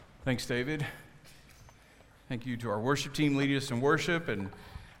Thanks, David. Thank you to our worship team leading us in worship. And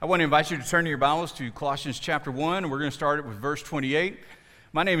I want to invite you to turn your Bibles to Colossians chapter 1, and we're going to start it with verse 28.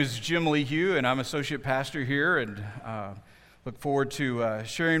 My name is Jim Lee Hugh, and I'm associate pastor here, and look forward to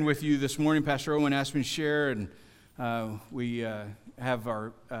sharing with you this morning. Pastor Owen asked me to share, and we have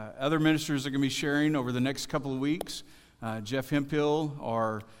our other ministers that are going to be sharing over the next couple of weeks. Jeff Hemphill,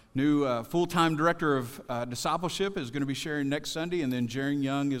 our new full-time director of discipleship, is going to be sharing next Sunday, and then Jaren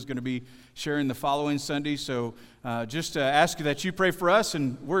Young is going to be sharing the following Sunday. So just ask you that you pray for us,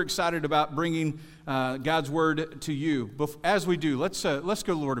 and we're excited about bringing God's word to you. But as we do, let's go to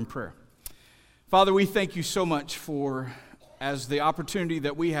the Lord in prayer. Father, we thank you so much for as the opportunity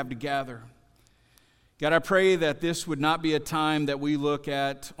that we have to gather. God, I pray that this would not be a time that we look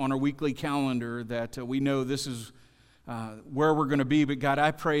at on our weekly calendar, that we know this is where we're going to be. But God,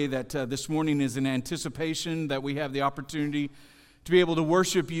 I pray that this morning is an anticipation that we have the opportunity to be able to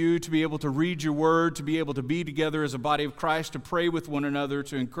worship you, to be able to read your word, to be able to be together as a body of Christ, to pray with one another,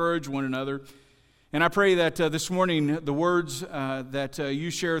 to encourage one another. And I pray that this morning the words that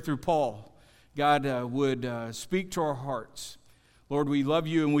you share through Paul, God, would speak to our hearts. Lord, we love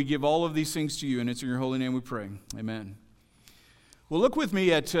you and we give all of these things to you, and it's in your holy name we pray. Amen. Well, look with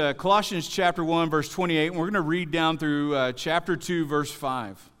me at Colossians chapter 1, verse 28, and we're going to read down through chapter 2, verse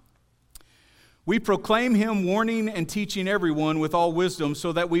 5. We proclaim him, warning and teaching everyone with all wisdom,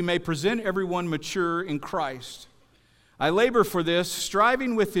 so that we may present everyone mature in Christ. I labor for this,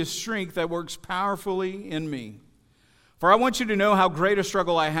 striving with his strength that works powerfully in me. For I want you to know how great a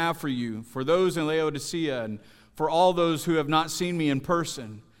struggle I have for you, for those in Laodicea, and for all those who have not seen me in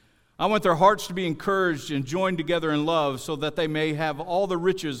person. I want their hearts to be encouraged and joined together in love, so that they may have all the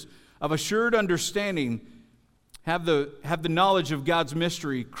riches of assured understanding, have the knowledge of God's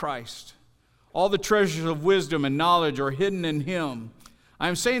mystery, Christ. All the treasures of wisdom and knowledge are hidden in him. I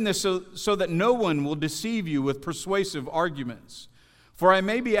am saying this so that no one will deceive you with persuasive arguments. For I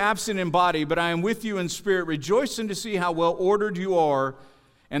may be absent in body, but I am with you in spirit, rejoicing to see how well ordered you are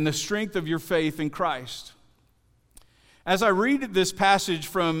and the strength of your faith in Christ. As I read this passage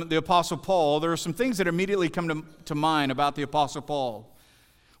from the Apostle Paul, there are some things that immediately come to mind about the Apostle Paul.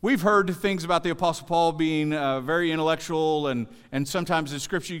 We've heard things about the Apostle Paul being very intellectual, and sometimes in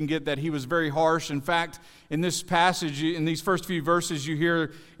Scripture you can get that he was very harsh. In fact, in this passage, in these first few verses, you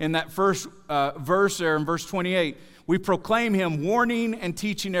hear in that first verse there in verse 28, we proclaim him, warning and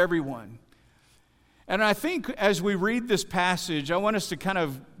teaching everyone. And I think as we read this passage, I want us to kind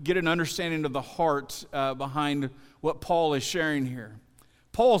of get an understanding of the heart behind what Paul is sharing here.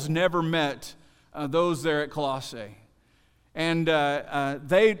 Paul's never met those there at Colossae. And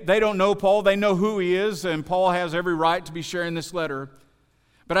they don't know Paul. They know who he is, and Paul has every right to be sharing this letter.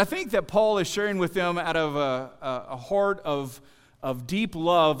 But I think that Paul is sharing with them out of a heart of deep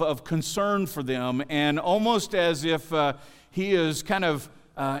love, of concern for them, and almost as if he is kind of,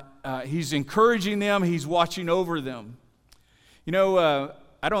 he's encouraging them, he's watching over them. You know,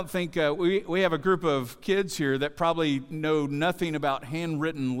 I don't think, we have a group of kids here that probably know nothing about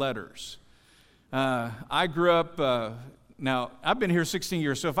handwritten letters. I grew up... Now, I've been here 16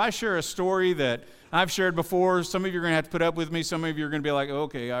 years, so if I share a story that I've shared before, some of you are going to have to put up with me. Some of you are going to be like,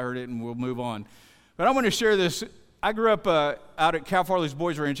 okay, I heard it, and we'll move on. But I want to share this. I grew up out at Cal Farley's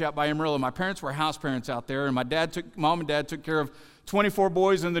Boys Ranch out by Amarillo. My parents were house parents out there, and mom and dad took care of 24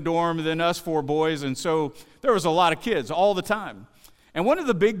 boys in the dorm, and then us 4 boys, and so there was a lot of kids all the time. And one of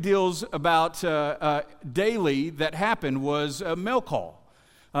the big deals about daily that happened was a mail call.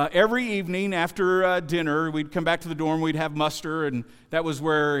 Every evening after dinner, we'd come back to the dorm, we'd have muster, and that was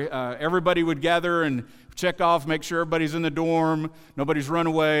where everybody would gather and check off, make sure everybody's in the dorm, nobody's run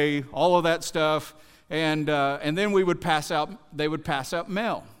away, all of that stuff, and then they would pass out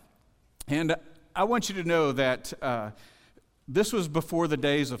mail. And I want you to know that this was before the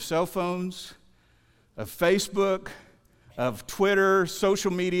days of cell phones, of Facebook, of Twitter,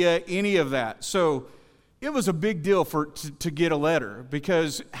 social media, any of that. So it was a big deal to get a letter,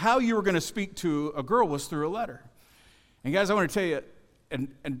 because how you were going to speak to a girl was through a letter. And guys, I want to tell you,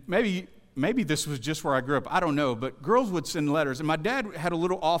 and maybe this was just where I grew up, I don't know, but girls would send letters. And my dad had a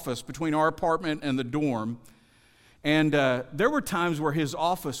little office between our apartment and the dorm, and there were times where his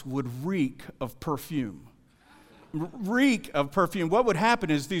office would reek of perfume. What would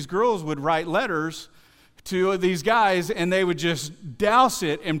happen is these girls would write letters to these guys, and they would just douse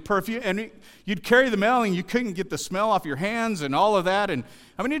it in perfume, and you'd carry the mail, and you couldn't get the smell off your hands and all of that, and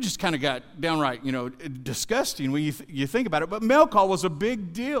I mean, it just kind of got downright, disgusting when you think about it. But mail call was a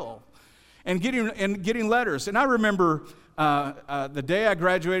big deal, and getting letters. And I remember the day I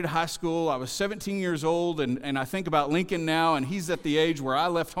graduated high school. I was 17 years old, and I think about Lincoln now, and he's at the age where I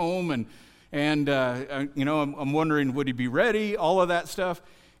left home, and I'm wondering, would he be ready, all of that stuff.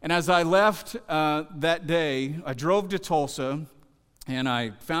 And as I left that day, I drove to Tulsa, and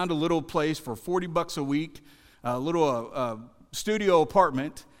I found a little place for $40 a week, a little studio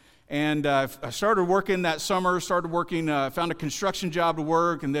apartment. And I started working that summer, found a construction job to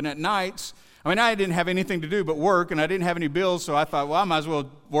work, and then at nights, I didn't have anything to do but work, and I didn't have any bills, so I thought, well, I might as well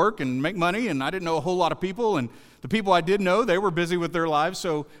work and make money, and I didn't know a whole lot of people, and the people I did know, they were busy with their lives,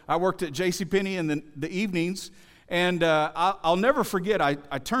 so I worked at JCPenney in the evenings, and I'll never forget, I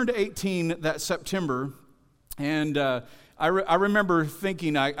turned 18 that September, and I remember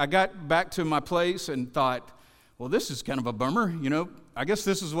thinking, I got back to my place and thought, well, this is kind of a bummer, I guess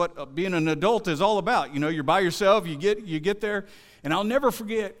this is what being an adult is all about. You're by yourself, you get there. And I'll never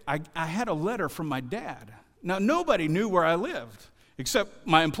forget, I had a letter from my dad. Now, nobody knew where I lived except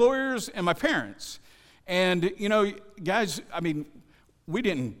my employers and my parents. And, guys, we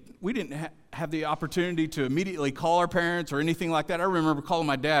didn't have the opportunity to immediately call our parents or anything like that. I remember calling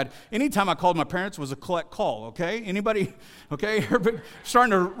my dad. Anytime I called my parents was a collect call, okay? Anybody, okay?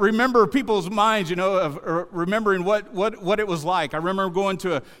 Starting to remember people's minds, of remembering what it was like. I remember going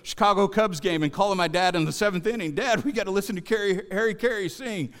to a Chicago Cubs game and calling my dad in the 7th inning, Dad, we got to listen to Harry Carey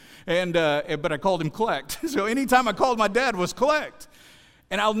sing. But I called him collect. So anytime I called my dad was collect.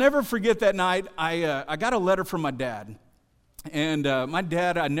 And I'll never forget that night, I got a letter from my dad. And my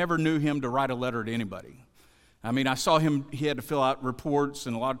dad, I never knew him to write a letter to anybody. I saw him, he had to fill out reports,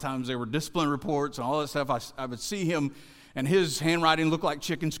 and a lot of times they were discipline reports and all that stuff. I would see him, and his handwriting looked like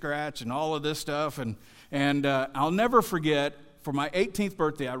chicken scratch and all of this stuff. And I'll never forget, for my 18th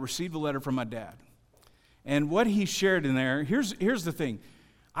birthday, I received a letter from my dad. And what he shared in there, here's the thing.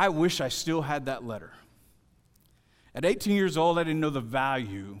 I wish I still had that letter. At 18 years old, I didn't know the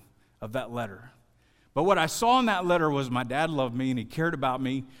value of that letter. But what I saw in that letter was my dad loved me, and he cared about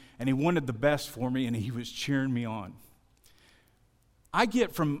me, and he wanted the best for me, and he was cheering me on. I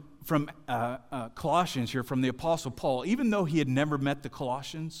get from Colossians here, from the Apostle Paul, even though he had never met the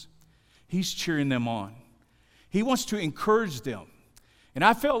Colossians, he's cheering them on. He wants to encourage them. And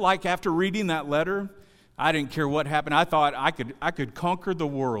I felt like after reading that letter, I didn't care what happened. I thought I could conquer the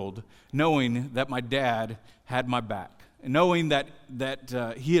world knowing that my dad had my back, and knowing that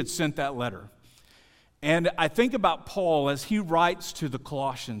he had sent that letter. And I think about Paul as he writes to the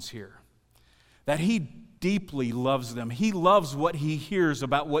Colossians here, that he deeply loves them. He loves what he hears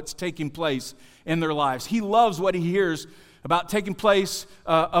about what's taking place in their lives. He loves what he hears about taking place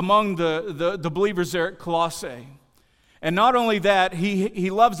among the believers there at Colossae. And not only that,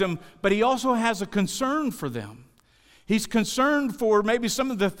 he loves them, but he also has a concern for them. He's concerned for maybe some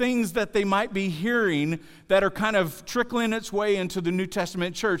of the things that they might be hearing that are kind of trickling its way into the New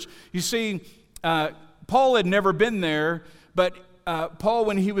Testament church. You see, Paul had never been there, but Paul,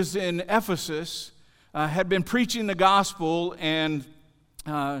 when he was in Ephesus, had been preaching the gospel and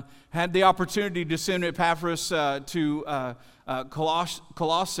had the opportunity to send Epaphras to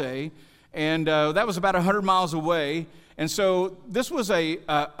Colossae, and that was about 100 miles away. And so this was a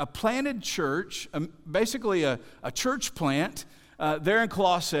planted church, basically a church plant there in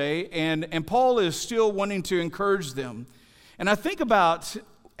Colossae, and Paul is still wanting to encourage them. And I think about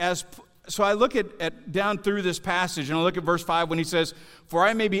So I look at down through this passage, and I look at verse 5 when he says, "For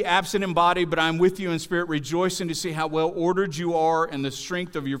I may be absent in body, but I am with you in spirit, rejoicing to see how well ordered you are and the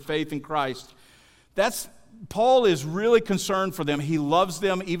strength of your faith in Christ." Paul is really concerned for them. He loves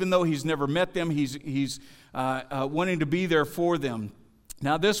them, even though he's never met them. He's wanting to be there for them.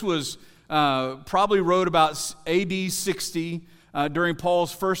 Now, this was probably wrote about AD 60. During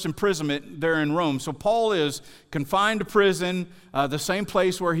Paul's first imprisonment there in Rome. So Paul is confined to prison, the same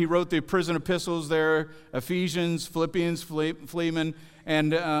place where he wrote the prison epistles there, Ephesians, Philippians, Philemon.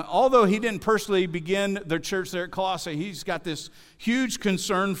 And although he didn't personally begin their church there at Colossae, he's got this huge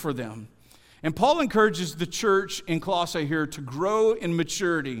concern for them. And Paul encourages the church in Colossae here to grow in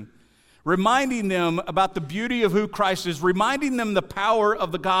maturity, reminding them about the beauty of who Christ is, reminding them the power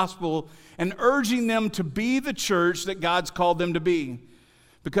of the gospel, and urging them to be the church that God's called them to be.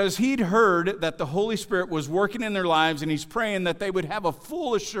 Because he'd heard that the Holy Spirit was working in their lives, and he's praying that they would have a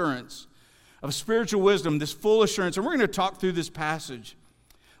full assurance of spiritual wisdom, this full assurance. And we're going to talk through this passage.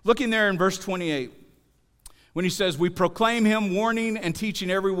 Looking there in verse 28, when he says, "We proclaim him, warning and teaching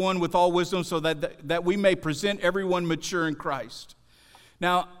everyone with all wisdom, so that we may present everyone mature in Christ."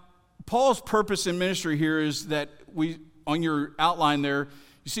 Now, Paul's purpose in ministry here is that on your outline there,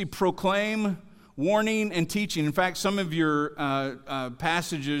 you see proclaim, warning, and teaching. In fact, some of your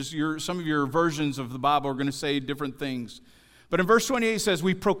passages, some of your versions of the Bible are going to say different things. But in verse 28 it says,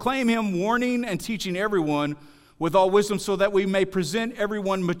 we proclaim him, warning and teaching everyone with all wisdom, so that we may present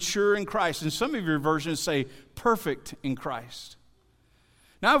everyone mature in Christ. And some of your versions say perfect in Christ.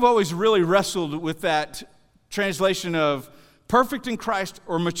 Now, I've always really wrestled with that translation of perfect in Christ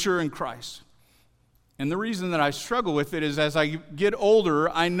or mature in Christ. And the reason that I struggle with it is as I get older,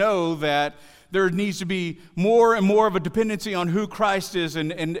 I know that there needs to be more and more of a dependency on who Christ is.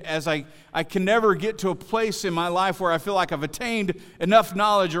 And as I can never get to a place in my life where I feel like I've attained enough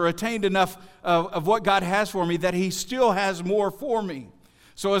knowledge or attained enough of what God has for me, that he still has more for me.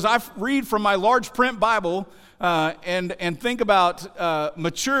 So as I read from my large print Bible and think about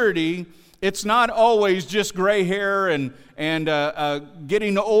maturity, it's not always just gray hair and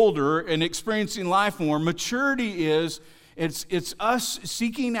getting older and experiencing life more. Maturity is it's us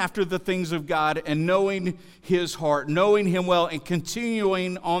seeking after the things of God and knowing his heart, knowing him well, and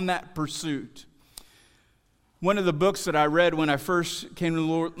continuing on that pursuit. One of the books that I read when I first came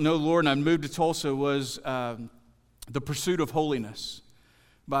to know the Lord and I moved to Tulsa was The Pursuit of Holiness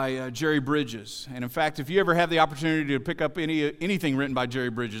by Jerry Bridges. And in fact, if you ever have the opportunity to pick up anything written by Jerry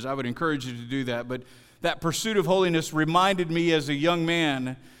Bridges, I would encourage you to do that. But that pursuit of holiness reminded me as a young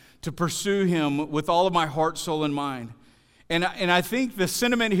man to pursue him with all of my heart, soul, and mind. And I think the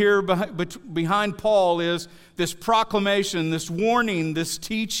sentiment here behind Paul is this proclamation, this warning, this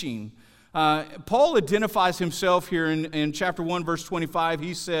teaching. Paul identifies himself here in chapter 1, verse 25.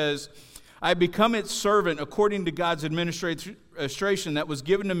 He says, I have become its servant according to God's administration that was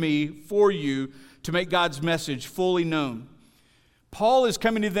given to me for you to make God's message fully known. Paul is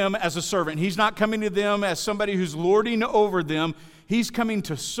coming to them as a servant. He's not coming to them as somebody who's lording over them. He's coming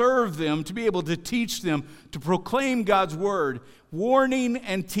to serve them, to be able to teach them, to proclaim God's word, warning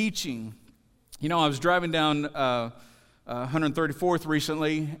and teaching. You know, I was driving down 134th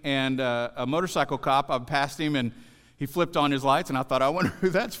recently, and a motorcycle cop, I passed him, and he flipped on his lights, and I thought, I wonder who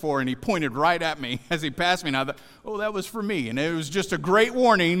that's for, and he pointed right at me as he passed me, and I thought, oh, that was for me. And it was just a great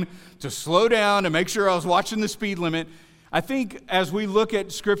warning to slow down and make sure I was watching the speed limit. I think as we look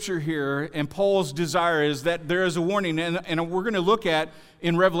at Scripture here, and Paul's desire is that there is a warning, and we're going to look at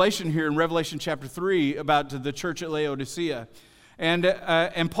in Revelation here, in Revelation chapter 3, about the church at Laodicea.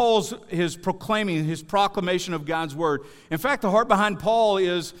 And Paul's his proclamation of God's word. In fact, the heart behind Paul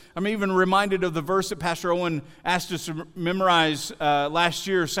is, I'm even reminded of the verse that Pastor Owen asked us to memorize last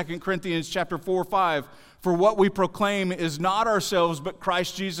year, 2 Corinthians chapter 4-5. For what we proclaim is not ourselves, but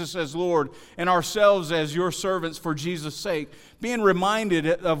Christ Jesus as Lord, and ourselves as your servants for Jesus' sake. Being reminded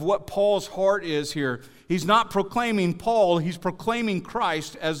of what Paul's heart is here. He's not proclaiming Paul, he's proclaiming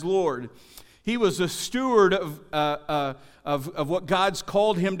Christ as Lord. He was a steward of what God's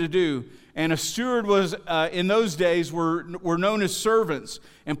called him to do. And a steward was, in those days, were known as servants.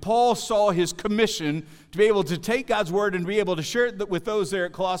 And Paul saw his commission to be able to take God's word and be able to share it with those there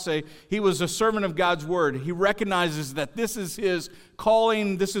at Colossae. He was a servant of God's word. He recognizes that this is his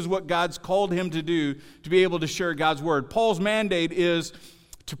calling. This is what God's called him to do, to be able to share God's word. Paul's mandate is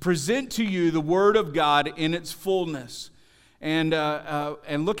to present to you the word of God in its fullness. And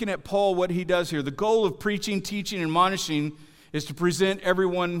looking at Paul, what he does here, the goal of preaching, teaching, and admonishing is to present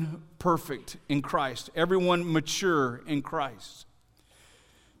everyone perfect in Christ, everyone mature in Christ.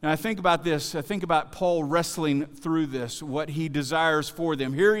 Now I think about this, I think about Paul wrestling through this, what he desires for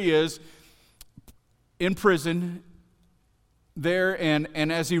them. Here he is in prison there, and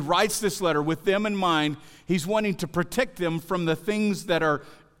as he writes this letter with them in mind, he's wanting to protect them from the things that are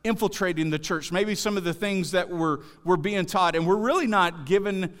infiltrating the church, maybe some of the things that were being taught, and we're really not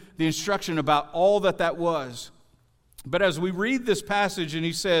given the instruction about all that was. But as we read this passage, and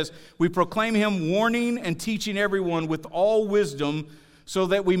he says, we proclaim him, warning and teaching everyone with all wisdom, so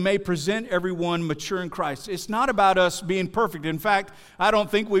that we may present everyone mature in Christ. It's not about us being perfect. In fact, I don't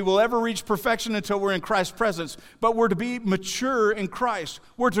think we will ever reach perfection until we're in Christ's presence, but we're to be mature in Christ.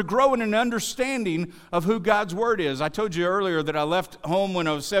 We're to grow in an understanding of who God's word is. I told you earlier that I left home when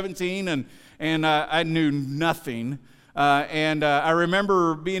I was 17, and I knew nothing. I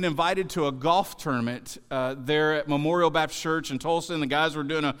remember being invited to a golf tournament there at Memorial Baptist Church in Tulsa, and the guys were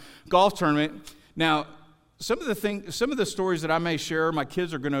doing a golf tournament. Now, some of the stories that I may share, my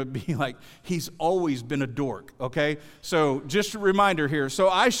kids are going to be like, he's always been a dork, okay? So just a reminder here. So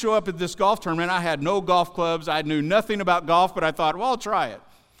I show up at this golf tournament. I had no golf clubs. I knew nothing about golf, but I thought, well, I'll try it.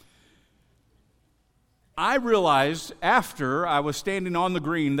 I realized after I was standing on the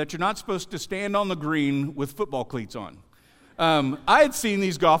green that you're not supposed to stand on the green with football cleats on. I had seen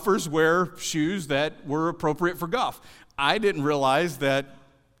these golfers wear shoes that were appropriate for golf. I didn't realize that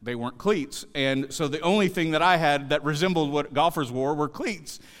they weren't cleats. And so the only thing that I had that resembled what golfers wore were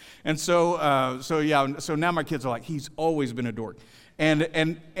cleats. And so now my kids are like, he's always been a dork.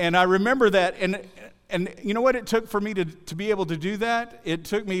 And I remember that, and you know what it took for me to be able to do that? It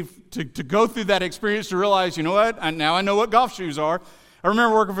took me to go through that experience to realize, you know what, now I know what golf shoes are. I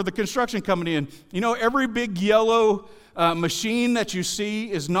remember working for the construction company, and you know, every big yellow machine that you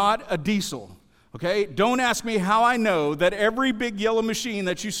see is not a diesel. Okay, don't ask me how I know that every big yellow machine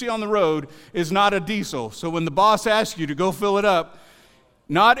that you see on the road is not a diesel. So when the boss asks you to go fill it up,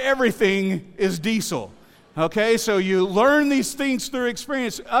 not everything is diesel. Okay, so you learn these things through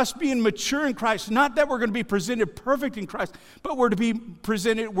experience. Us being mature in Christ, not that we're going to be presented perfect in Christ, but we're to be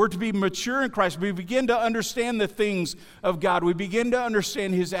mature in Christ. We begin to understand the things of God. We begin to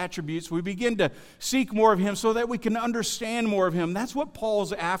understand His attributes. We begin to seek more of Him so that we can understand more of Him. That's what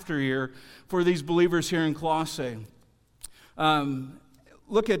Paul's after here for these believers here in Colossae.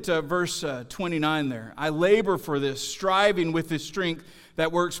 Look at verse 29 there. I labor for this, striving with His strength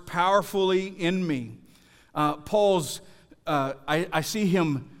that works powerfully in me. Paul's, I see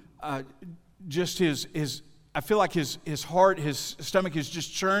him, just I feel like his heart, his stomach is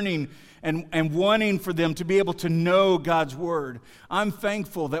just churning and wanting for them to be able to know God's Word. I'm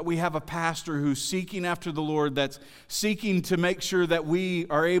thankful that we have a pastor who's seeking after the Lord, that's seeking to make sure that we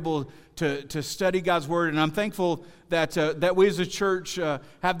are able to study God's Word. And I'm thankful that we as a church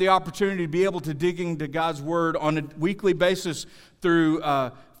have the opportunity to be able to dig into God's Word on a weekly basis through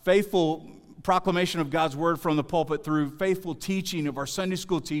faithful proclamation of God's Word from the pulpit, through faithful teaching of our Sunday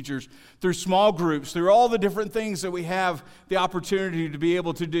school teachers, through small groups, through all the different things that we have the opportunity to be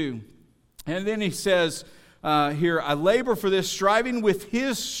able to do. And then he says here, I labor for this, striving with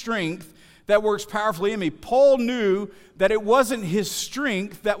His strength that works powerfully in me. Paul knew that it wasn't his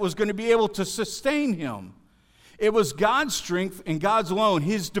strength that was going to be able to sustain him. It was God's strength and God's alone.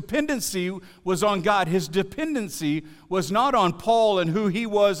 His dependency was on God. His dependency was not on Paul and who he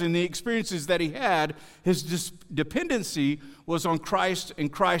was and the experiences that he had. His dependency was on Christ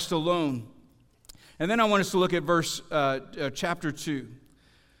and Christ alone. And then I want us to look at chapter 2.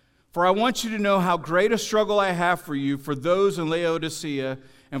 For I want you to know how great a struggle I have for you, for those in Laodicea,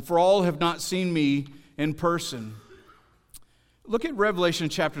 and for all who have not seen me in person. Look at Revelation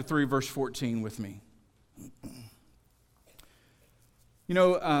chapter 3, verse 14 with me. You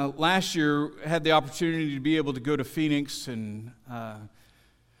know, last year I had the opportunity to be able to go to Phoenix, and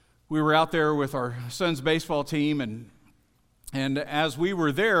we were out there with our son's baseball team, and as we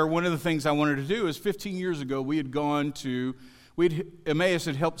were there, one of the things I wanted to do is 15 years ago we had gone to, Emmaus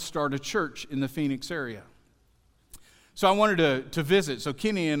had helped start a church in the Phoenix area. So I wanted to visit. So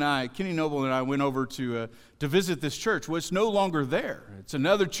Kenny Noble and I went over to visit this church. Well, it's no longer there. It's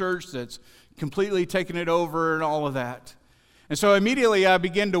another church that's completely taken it over and all of that. And so immediately I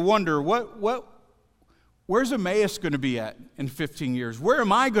began to wonder, where's Emmaus going to be at in 15 years? Where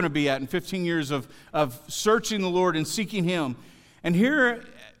am I going to be at in 15 years of searching the Lord and seeking Him? And here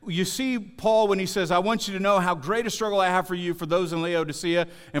you see Paul when he says, I want you to know how great a struggle I have for you, for those in Laodicea,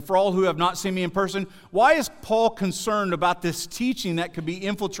 and for all who have not seen me in person. Why is Paul concerned about this teaching that could be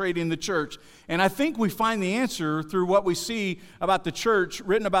infiltrating the church? And I think we find the answer through what we see about the church,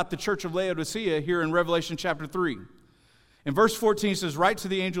 written about the church of Laodicea here in Revelation chapter 3. In verse 14 it says, write to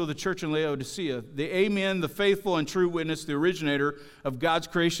the angel of the church in Laodicea, the Amen, the faithful and true witness, the originator of God's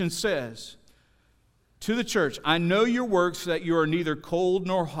creation says, to the church, I know your works, that you are neither cold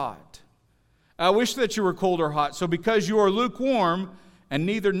nor hot. I wish that you were cold or hot. So because you are lukewarm and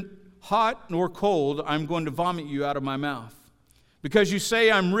neither hot nor cold, I'm going to vomit you out of my mouth. Because you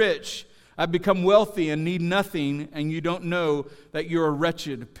say I'm rich, I've become wealthy and need nothing, and you don't know that you are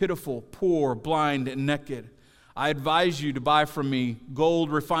wretched, pitiful, poor, blind, and naked. I advise you to buy from me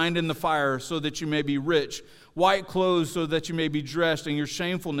gold refined in the fire so that you may be rich, white clothes so that you may be dressed, and your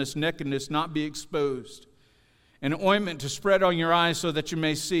shamefulness, nakedness not be exposed, an ointment to spread on your eyes so that you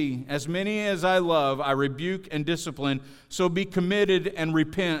may see. As many as I love, I rebuke and discipline, so be committed and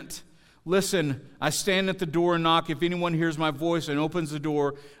repent. Listen, I stand at the door and knock. If anyone hears my voice and opens the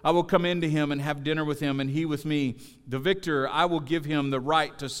door, I will come into him and have dinner with him and he with me. The victor, I will give him the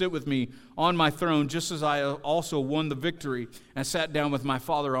right to sit with me on my throne, just as I also won the victory and sat down with my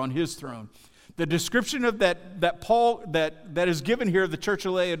Father on His throne. The description of that Paul that is given here of the church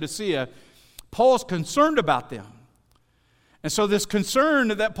of Laodicea, Paul's concerned about them. And so this concern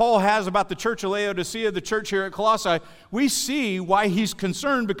that Paul has about the church of Laodicea, the church here at Colossae, we see why he's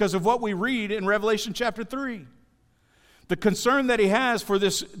concerned because of what we read in Revelation chapter 3. The concern that he has for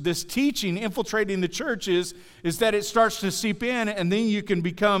this teaching infiltrating the church is that it starts to seep in, and then you could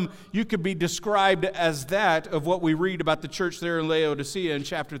be described as that of what we read about the church there in Laodicea in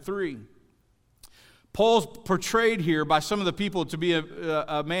chapter 3. Paul's portrayed here by some of the people to be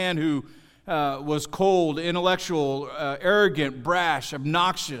a man who was cold, intellectual, arrogant, brash,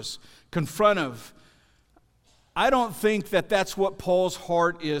 obnoxious, confrontive. I don't think that that's what Paul's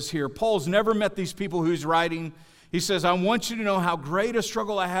heart is here. Paul's never met these people who's writing. He says, I want you to know how great a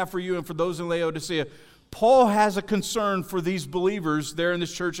struggle I have for you and for those in Laodicea. Paul has a concern for these believers there in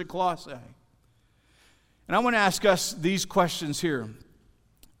this church at Colossae. And I want to ask us these questions here.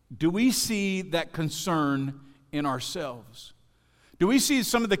 Do we see that concern in ourselves? Do we see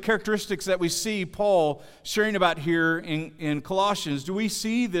some of the characteristics that we see Paul sharing about here in Colossians? Do we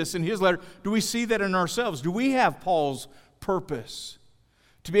see this in his letter? Do we see that in ourselves? Do we have Paul's purpose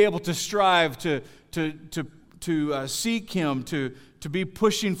to be able to strive to seek him, to be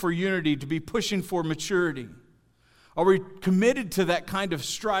pushing for unity, to be pushing for maturity? Are we committed to that kind of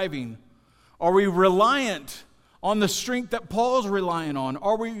striving? Are we reliant on the strength that Paul's relying on?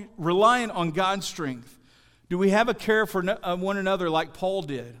 Are we reliant on God's strength? Do we have a care for one another like Paul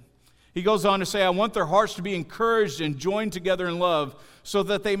did? He goes on to say, I want their hearts to be encouraged and joined together in love so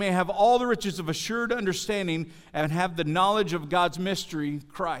that they may have all the riches of assured understanding and have the knowledge of God's mystery,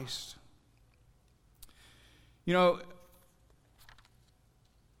 Christ. You know,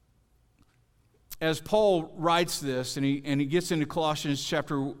 as Paul writes this, and he gets into Colossians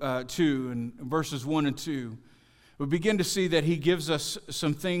chapter 2 and verses 1 and 2, we begin to see that he gives us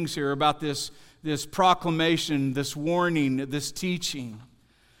some things here about this proclamation, this warning, this teaching.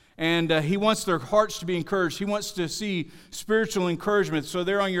 And he wants their hearts to be encouraged. He wants to see spiritual encouragement. So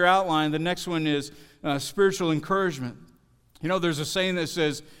there on your outline, the next one is spiritual encouragement. You know, there's a saying that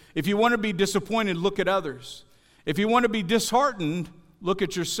says, if you want to be disappointed, look at others. If you want to be disheartened, look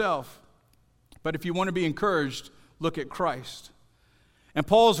at yourself. But if you want to be encouraged, look at Christ. And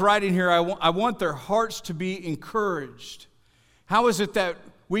Paul's writing here, I want their hearts to be encouraged. How is it that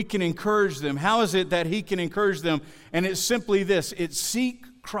we can encourage them? How is it that he can encourage them? And it's simply this, it's seek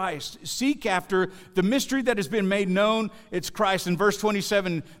Christ. Seek after the mystery that has been made known. It's Christ. In verse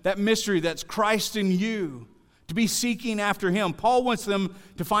 27, that mystery that's Christ in you. To be seeking after him. Paul wants them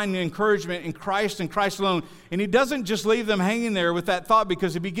to find encouragement in Christ and Christ alone. And he doesn't just leave them hanging there with that thought,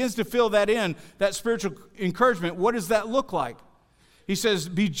 because he begins to fill that in, that spiritual encouragement. What does that look like? He says,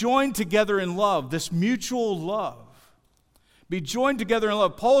 be joined together in love, this mutual love. Be joined together in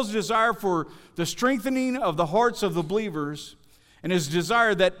love. Paul's desire for the strengthening of the hearts of the believers, and his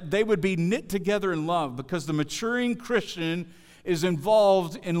desire that they would be knit together in love, because the maturing Christian is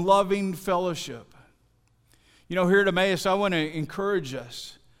involved in loving fellowship. You know, here at Emmaus, I want to encourage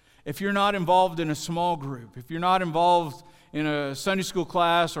us. If you're not involved in a small group, if you're not involved in a Sunday school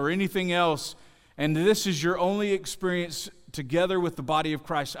class or anything else, and this is your only experience together with the body of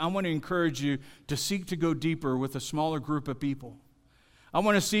Christ, I want to encourage you to seek to go deeper with a smaller group of people. I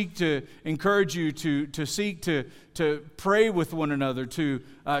want to seek to encourage you to seek to pray with one another, to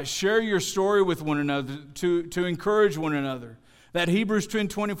share your story with one another, to encourage one another. That Hebrews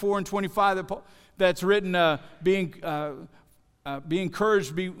 10:24 and 25 that's written, be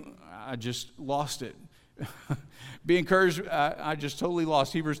encouraged, I just lost it. Be encouraged, I just totally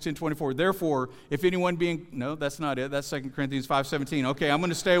lost Hebrews 10:24. Therefore, if anyone no, that's not it. That's 2 Corinthians 5:17. Okay, I'm going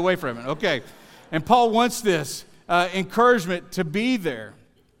to stay away from it. Okay. And Paul wants this encouragement to be there.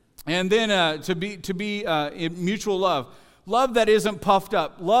 And then to be in mutual love. Love that isn't puffed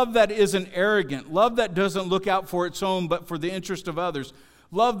up. Love that isn't arrogant. Love that doesn't look out for its own but for the interest of others.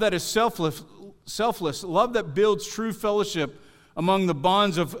 Love that is selfless. Love that builds true fellowship among the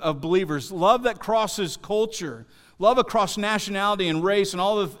bonds of believers. Love that crosses culture. Love across nationality and race and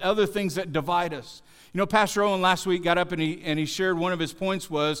all the other things that divide us. You know, Pastor Owen last week got up and he shared one of his points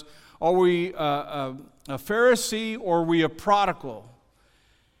was, are we a Pharisee or are we a prodigal?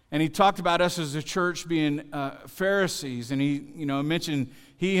 And he talked about us as a church being Pharisees, and he, mentioned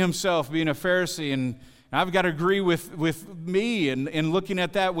he himself being a Pharisee, and I've got to agree with me and looking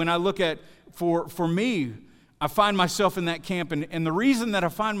at that. When I look at for me, I find myself in that camp, and the reason that I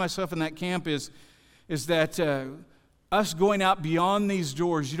find myself in that camp is that us going out beyond these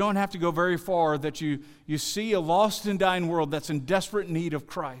doors, you don't have to go very far, that you see a lost and dying world that's in desperate need of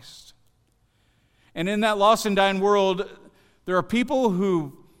Christ. And in that lost and dying world, there are people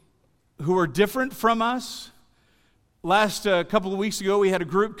who are different from us. Last couple of weeks ago, we had a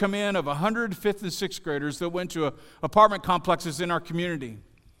group come in of 100 5th and 6th graders that went to apartment complexes in our community.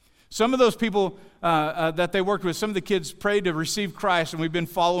 Some of those people that they worked with, some of the kids prayed to receive Christ, and we've been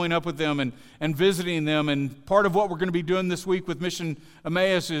following up with them and visiting them. And part of what we're going to be doing this week with Mission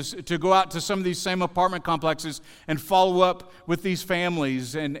Emmaus is to go out to some of these same apartment complexes and follow up with these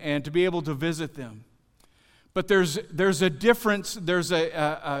families and to be able to visit them. But there's a difference, there's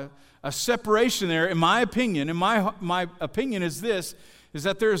a separation there, in my opinion. And my opinion is this, is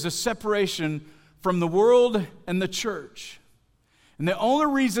that there is a separation from the world and the church. And the only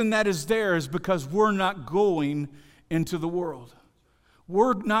reason that is there is because we're not going into the world.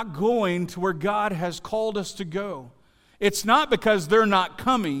 We're not going to where God has called us to go. It's not because they're not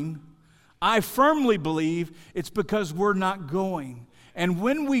coming. I firmly believe it's because we're not going. And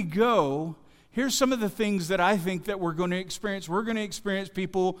when we go, here's some of the things that I think that we're going to experience. We're going to experience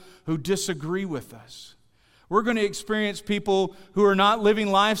people who disagree with us. We're going to experience people who are not living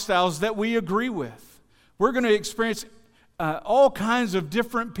lifestyles that we agree with. We're going to experience all kinds of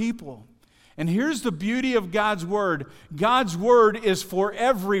different people. And here's the beauty of God's Word. God's Word is for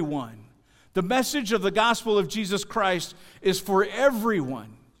everyone. The message of the gospel of Jesus Christ is for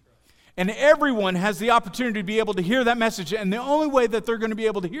everyone. And everyone has the opportunity to be able to hear that message. And the only way that they're going to be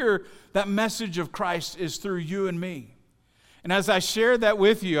able to hear that message of Christ is through you and me. And as I share that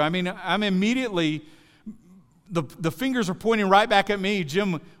with you, I'm immediately, the fingers are pointing right back at me.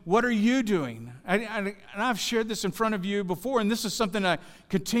 Jim, what are you doing? And I've shared this in front of you before, and this is something I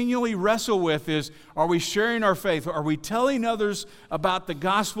continually wrestle with is, are we sharing our faith? Are we telling others about the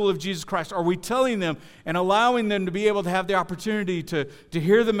gospel of Jesus Christ? Are we telling them and allowing them to be able to have the opportunity to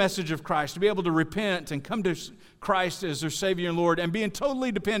hear the message of Christ, to be able to repent and come to Christ as their Savior and Lord, and being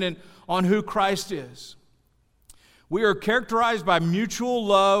totally dependent on who Christ is? We are characterized by mutual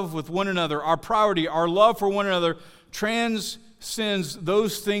love with one another. Our priority, our love for one another, transcends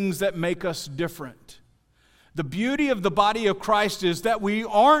those things that make us different. The beauty of the body of Christ is that we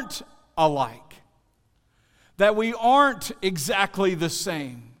aren't alike, that we aren't exactly the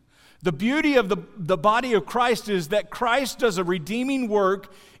same. The beauty of the body of Christ is that Christ does a redeeming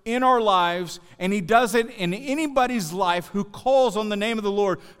work in our lives, and He does it in anybody's life who calls on the name of the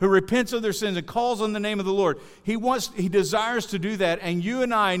Lord, who repents of their sins and calls on the name of the Lord. He desires to do that, and you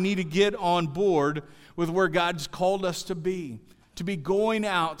and I need to get on board with where God's called us to be going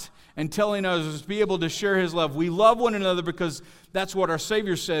out and telling others, to be able to share His love. We love one another because that's what our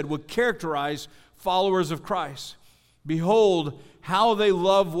Savior said would characterize followers of Christ. Behold how they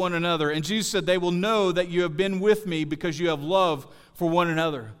love one another. And Jesus said, they will know that you have been with me because you have love for one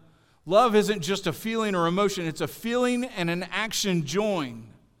another. Love isn't just a feeling or emotion, it's a feeling and an action joined.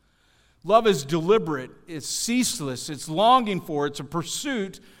 Love is deliberate, it's ceaseless, it's longing for, it's a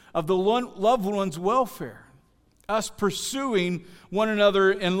pursuit of the loved one's welfare. Us pursuing one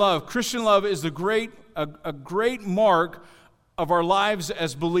another in love. Christian love is a great mark of our lives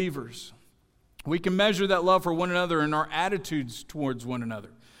as believers. We can measure that love for one another in our attitudes towards one another.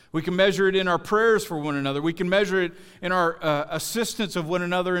 We can measure it in our prayers for one another. We can measure it in our assistance of one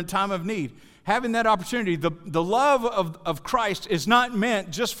another in time of need. Having that opportunity, the love of Christ is not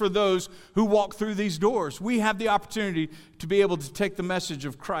meant just for those who walk through these doors. We have the opportunity to be able to take the message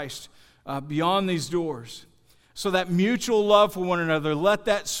of Christ beyond these doors. So that mutual love for one another, let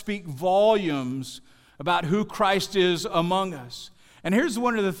that speak volumes about who Christ is among us. And here's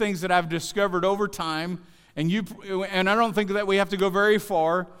one of the things that I've discovered over time, and I don't think that we have to go very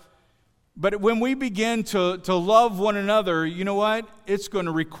far, but when we begin to love one another, you know what? It's going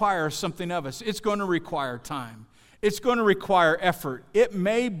to require something of us. It's going to require time. It's going to require effort. It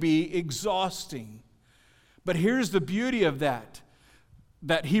may be exhausting. But here's the beauty of that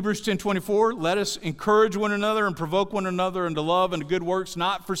Hebrews 10:24, let us encourage one another and provoke one another unto love and to good works,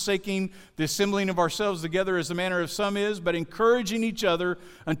 not forsaking the assembling of ourselves together as the manner of some is, but encouraging each other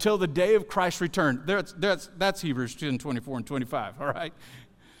until the day of Christ's return. That's Hebrews 10:24 and 25, all right?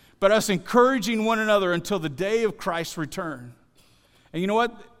 But us encouraging one another until the day of Christ's return. And you know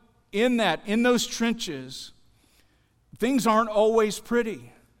what? In those trenches, things aren't always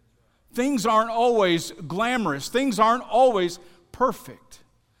pretty. Things aren't always glamorous. Things aren't always perfect.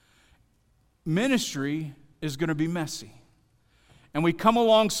 Ministry is going to be messy. And we come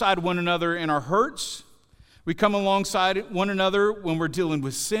alongside one another in our hurts. We come alongside one another when we're dealing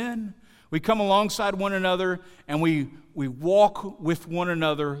with sin. We come alongside one another and we walk with one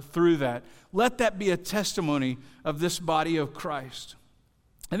another through that. Let that be a testimony of this body of Christ.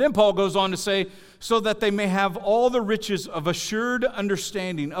 And then Paul goes on to say, so that they may have all the riches of assured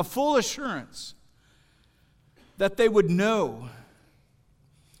understanding, of full assurance, that they would know.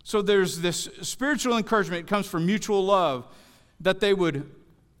 So there's this spiritual encouragement. It comes from mutual love, that they would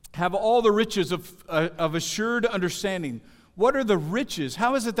have all the riches of assured understanding. What are the riches?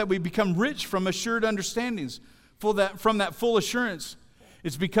 How is it that we become rich from assured understandings, from that full assurance?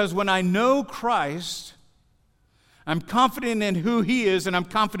 It's because when I know Christ, I'm confident in who He is, and I'm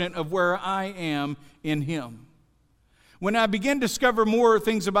confident of where I am in Him. When I begin to discover more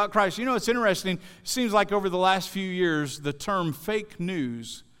things about Christ, it's interesting. It seems like over the last few years, the term fake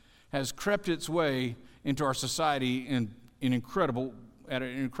news has crept its way into our society at an incredible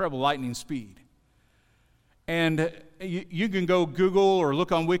lightning speed. And you can go Google or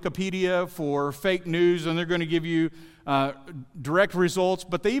look on Wikipedia for fake news, and they're going to give you direct results.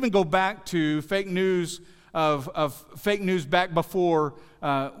 But they even go back to fake news of fake news back before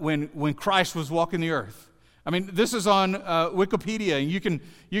when Christ was walking the earth. I mean, this is on Wikipedia, and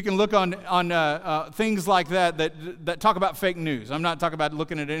you can look on things like that talk about fake news. I'm not talking about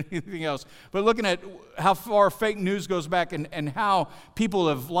looking at anything else, but looking at how far fake news goes back and how people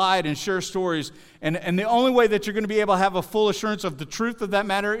have lied and share stories. And the only way that you're going to be able to have a full assurance of the truth of that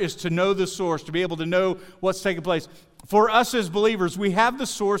matter is to know the source, to be able to know what's taking place. For us as believers, we have the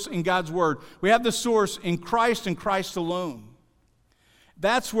source in God's Word. We have the source in Christ and Christ alone.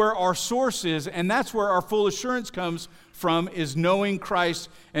 That's where our source is, and that's where our full assurance comes from, is knowing Christ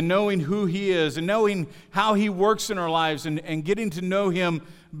and knowing who He is and knowing how He works in our lives and getting to know Him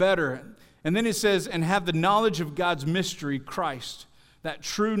better. And then it says, and have the knowledge of God's mystery, Christ, that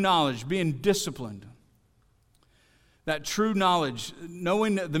true knowledge, being disciplined. That true knowledge,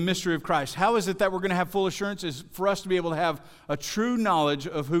 knowing the mystery of Christ. How is it that we're going to have full assurance? Is for us to be able to have a true knowledge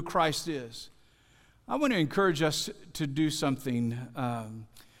of who Christ is. I want to encourage us to do something.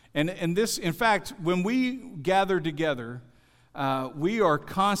 And this, in fact, when we gather together, we are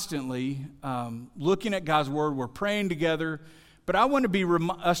constantly looking at God's Word. We're praying together. But I want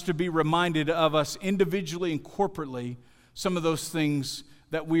us to be reminded of us individually and corporately some of those things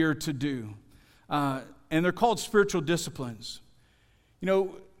that we are to do. And they're called spiritual disciplines.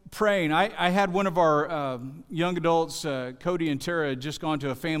 Praying. I had one of our young adults, Cody and Tara, had just gone to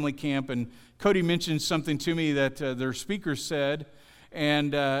a family camp, and Cody mentioned something to me that their speaker said,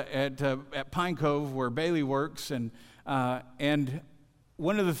 and at Pine Cove where Bailey works, and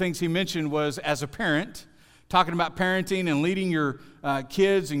one of the things he mentioned was, as a parent, talking about parenting and leading your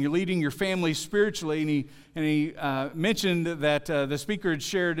kids and you're leading your family spiritually, and he mentioned that the speaker had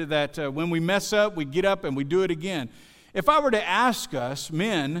shared that when we mess up, we get up and we do it again. If I were to ask us,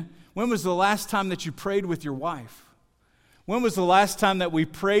 men, when was the last time that you prayed with your wife? When was the last time that we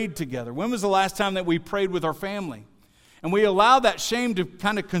prayed together? When was the last time that we prayed with our family? And we allow that shame to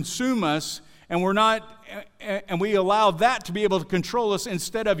kind of consume us, and we allow that to be able to control us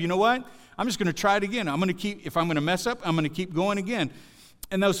instead of, you know what? I'm just going to try it again. If I'm going to mess up, I'm going to keep going again.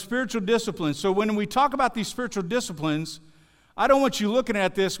 And those spiritual disciplines. So when we talk about these spiritual disciplines, I don't want you looking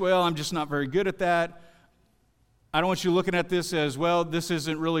at this, well, I'm just not very good at that. I don't want you looking at this as, well, this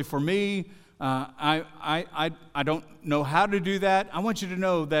isn't really for me. I don't know how to do that. I want you to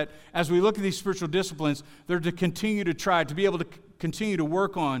know that as we look at these spiritual disciplines, they're to continue to try, to be able to continue to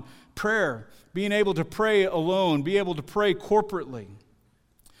work on prayer, being able to pray alone, be able to pray corporately.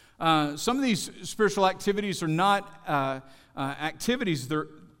 Some of these spiritual activities are not activities.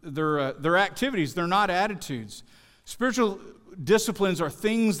 They're activities. They're not attitudes. Spiritual disciplines are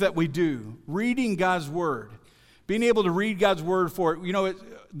things that we do. Reading God's Word. Being able to read God's Word for it.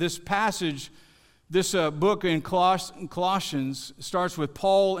 This passage, this book in Colossians starts with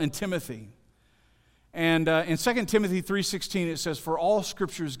Paul and Timothy. And in 2 Timothy 3:16 it says, for all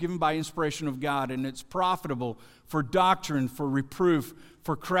Scripture is given by inspiration of God, and it's profitable for doctrine, for reproof,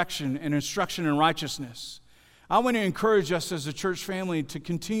 for correction, and instruction in righteousness. I want to encourage us as a church family to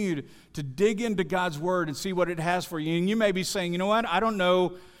continue to dig into God's Word and see what it has for you. And you may be saying, you know what, I don't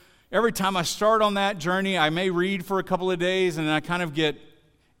know. Every time I start on that journey, I may read for a couple of days and I kind of get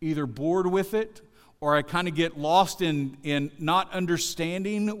either bored with it or I kind of get lost in not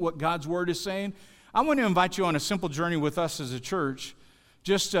understanding what God's Word is saying. I want to invite you on a simple journey with us as a church.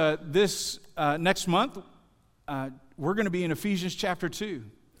 Just this next month, we're going to be in Ephesians chapter 2.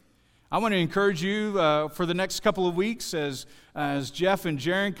 I want to encourage you for the next couple of weeks as Jeff and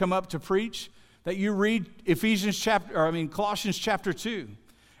Jaron come up to preach, that you read Colossians chapter 2.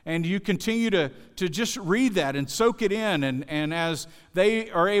 And you continue to just read that and soak it in. And as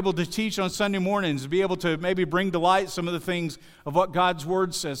they are able to teach on Sunday mornings, be able to maybe bring to light some of the things of what God's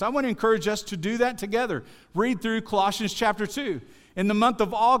Word says. I want to encourage us to do that together. Read through Colossians chapter 2. In the month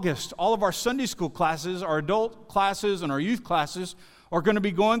of August, all of our Sunday school classes, our adult classes, and our youth classes are going to be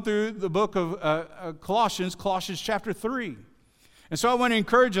going through the book of Colossians chapter 3. And so I want to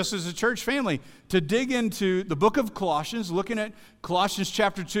encourage us as a church family to dig into the book of Colossians, looking at Colossians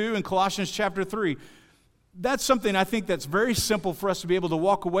chapter 2 and Colossians chapter 3. that's something I think that's very simple for us to be able to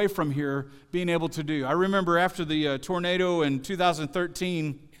walk away from here being able to do. I remember after the tornado in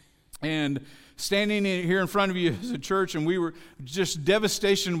 2013 and standing here in front of you as a church, and we were just,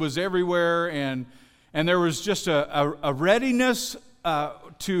 devastation was everywhere, and there was just a readiness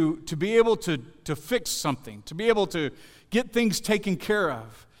to be able to fix something, to be able to get things taken care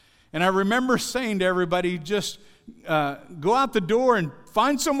of. And I remember saying to everybody, just go out the door and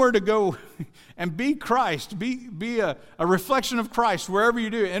find somewhere to go and be Christ, be a reflection of Christ wherever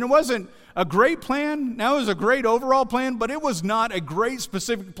you do. And it wasn't a great plan. Now, it was a great overall plan, but it was not a great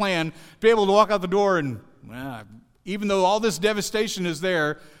specific plan to be able to walk out the door and, even though all this devastation is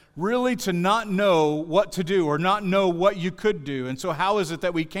there, really to not know what to do or not know what you could do. And so how is it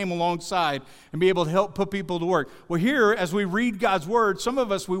that we came alongside and be able to help put people to work? Well, here, as we read God's Word, some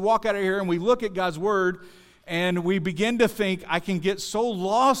of us, we walk out of here and we look at God's Word and we begin to think, I can get so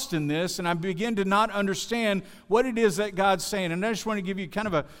lost in this, and I begin to not understand what it is that God's saying. And I just want to give you kind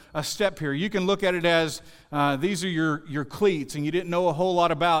of a step here. You can look at it as these are your cleats, and you didn't know a whole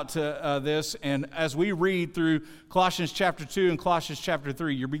lot about this. And as we read through Colossians chapter 2 and Colossians chapter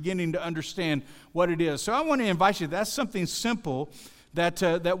 3, you're beginning to understand what it is. So I want to invite you, that's something simple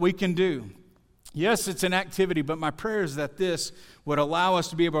that we can do. Yes, it's an activity, but my prayer is that this would allow us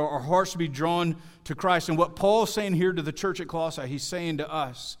to be able, our hearts to be drawn to Christ. And what Paul's saying here to the church at Colossae, he's saying to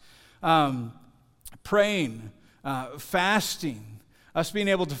us, praying, fasting, us being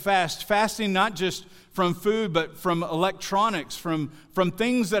able to fast, fasting not just from food, but from electronics, from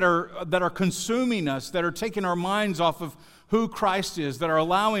things that are consuming us, that are taking our minds off of who Christ is, that are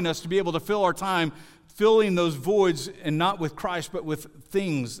allowing us to be able to fill our time filling those voids, and not with Christ, but with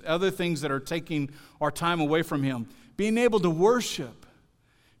things, other things that are taking our time away from Him. Being able to worship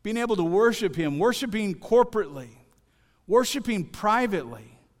Him, worshiping corporately, worshiping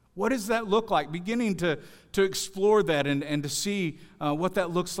privately. What does that look like? Beginning to explore that and to see what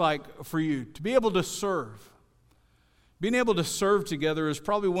that looks like for you. To be able to serve. Being able to serve together is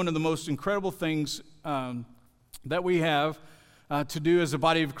probably one of the most incredible things that we have to do as a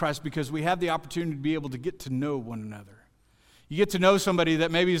body of Christ, because we have the opportunity to be able to get to know one another. You get to know somebody that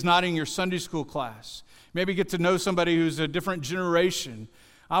maybe is not in your Sunday school class. Maybe get to know somebody who's a different generation.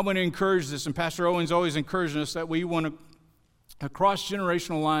 I want to encourage this, and Pastor Owen's always encouraging us that we want to, across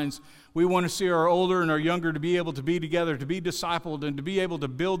generational lines, we want to see our older and our younger to be able to be together, to be discipled, and to be able to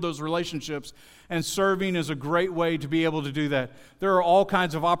build those relationships. And serving is a great way to be able to do that. There are all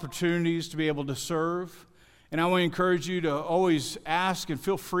kinds of opportunities to be able to serve. And I want to encourage you to always ask, and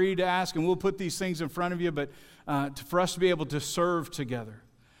feel free to ask, and we'll put these things in front of you, but for us to be able to serve together.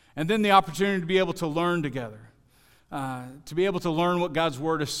 And then the opportunity to be able to learn together, to be able to learn what God's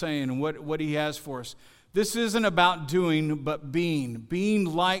Word is saying and what He has for us. This isn't about doing, but being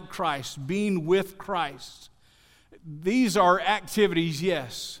like Christ, being with Christ. These are activities,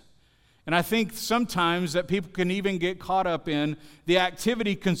 yes. And I think sometimes that people can even get caught up in the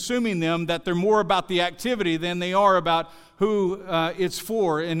activity consuming them, that they're more about the activity than they are about who it's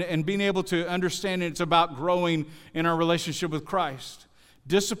for, and being able to understand it's about growing in our relationship with Christ.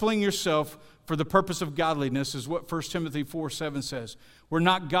 Disciplining yourself for the purpose of godliness is what 1 Timothy 4:7 says. We're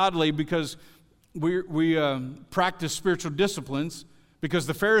not godly because we practice spiritual disciplines, because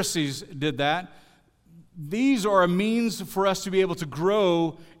the Pharisees did that. These are a means for us to be able to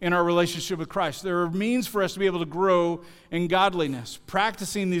grow in our relationship with Christ. There are means for us to be able to grow in godliness.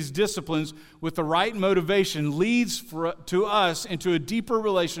 Practicing these disciplines with the right motivation leads to us into a deeper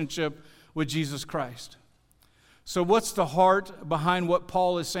relationship with Jesus Christ. So what's the heart behind what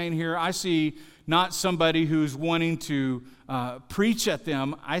Paul is saying here? I see not somebody who's wanting to preach at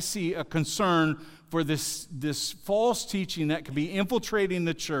them. I see a concern for this false teaching that could be infiltrating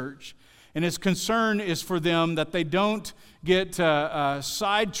the church. And his concern is for them that they don't get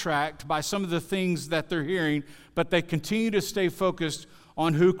sidetracked by some of the things that they're hearing, but they continue to stay focused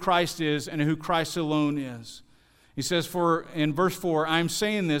on who Christ is and who Christ alone is. He says in verse 4, I'm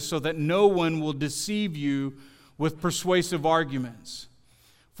saying this so that no one will deceive you with persuasive arguments.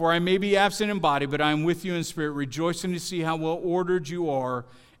 For I may be absent in body, but I am with you in spirit, rejoicing to see how well ordered you are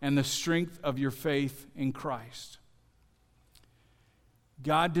and the strength of your faith in Christ.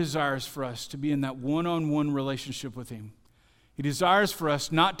 God desires for us to be in that one-on-one relationship with Him. He desires for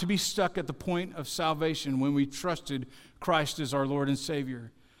us not to be stuck at the point of salvation when we trusted Christ as our Lord and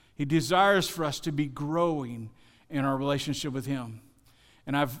Savior. He desires for us to be growing in our relationship with Him.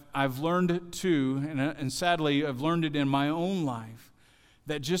 And I've learned it too, and sadly I've learned it in my own life,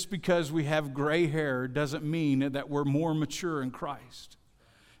 that just because we have gray hair doesn't mean that we're more mature in Christ.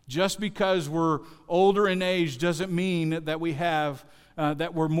 Just because we're older in age doesn't mean that we have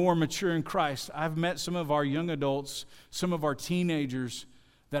that we're more mature in Christ. I've met some of our young adults, some of our teenagers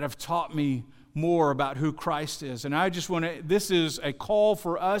that have taught me more about who Christ is. And I just want to, this is a call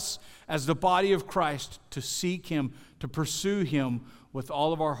for us as the body of Christ to seek Him, to pursue Him with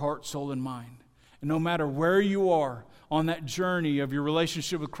all of our heart, soul, and mind. And no matter where you are on that journey of your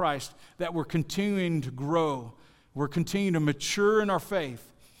relationship with Christ, that we're continuing to grow, we're continuing to mature in our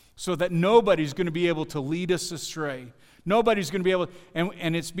faith so that nobody's going to be able to lead us astray. Nobody's going to be able to,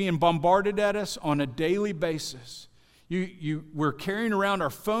 and it's being bombarded at us on a daily basis. We're carrying around our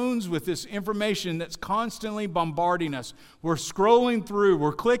phones with this information that's constantly bombarding us. We're scrolling through.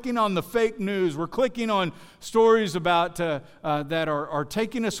 We're clicking on the fake news. We're clicking on stories about that are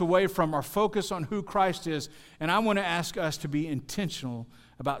taking us away from our focus on who Christ is. And I want to ask us to be intentional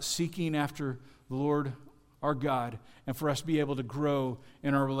about seeking after the Lord our God and for us to be able to grow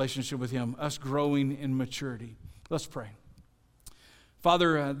in our relationship with Him, us growing in maturity. Let's pray.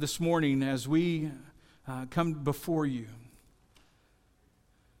 Father, this morning as we come before you,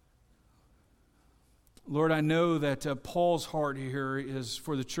 Lord, I know that Paul's heart here is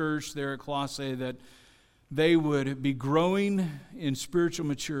for the church there at Colossae, that they would be growing in spiritual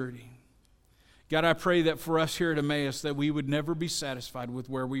maturity. God, I pray that for us here at Emmaus, that we would never be satisfied with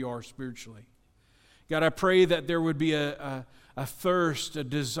where we are spiritually. God, I pray that there would be a thirst, a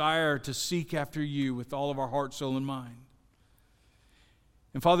desire to seek after you with all of our heart, soul, and mind.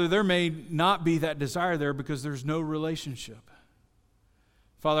 And Father, there may not be that desire there because there's no relationship.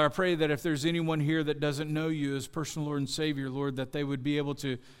 Father, I pray that if there's anyone here that doesn't know you as personal Lord and Savior, Lord, that they would be able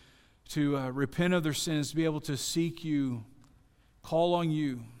to repent of their sins, to be able to seek you, call on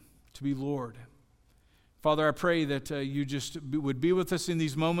you to be Lord. Father, I pray that you just would be with us in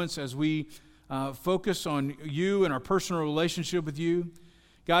these moments as we focus on you and our personal relationship with you.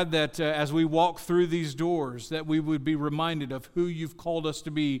 God, that as we walk through these doors, that we would be reminded of who you've called us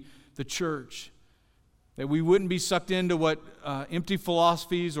to be, the church. That we wouldn't be sucked into what empty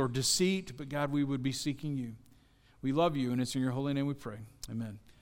philosophies or deceit, but God, we would be seeking you. We love you, and it's in your holy name we pray. Amen.